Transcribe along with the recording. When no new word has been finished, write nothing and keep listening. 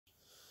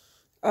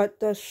at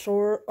the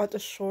shore.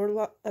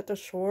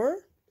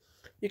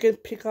 You can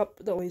pick up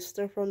the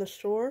oyster from the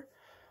shore,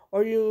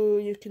 or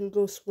you can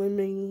go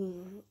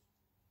swimming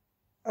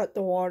at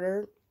the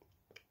water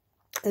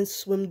and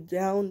swim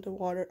down the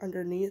water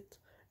underneath.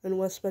 In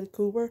West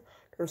Vancouver,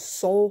 there's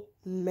so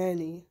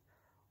many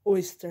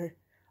oyster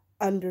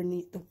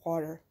underneath the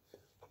water.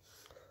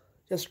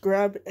 Just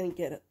grab and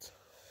get it.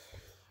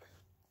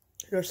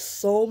 There's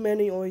so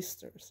many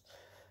oysters.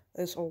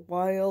 It's a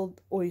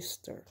wild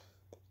oyster.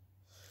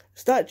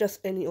 It's not just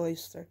any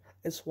oyster.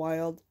 It's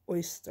wild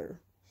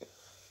oyster.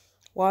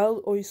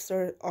 Wild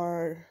oysters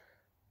are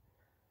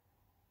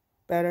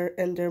better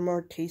and they're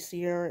more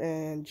tastier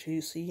and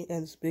juicy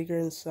and it's bigger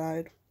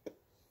inside.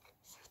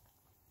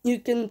 You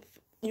can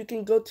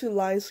go to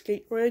Lion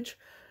Skate Ridge.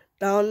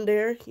 Down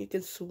there you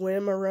can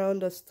swim around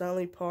the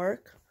Stanley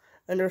Park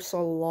and there's a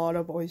lot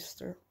of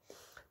oyster.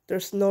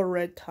 There's no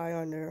red tide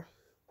on there.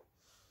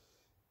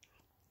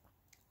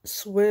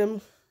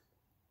 Swim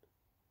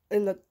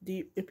in the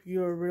deep if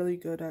you're really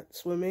good at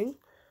swimming.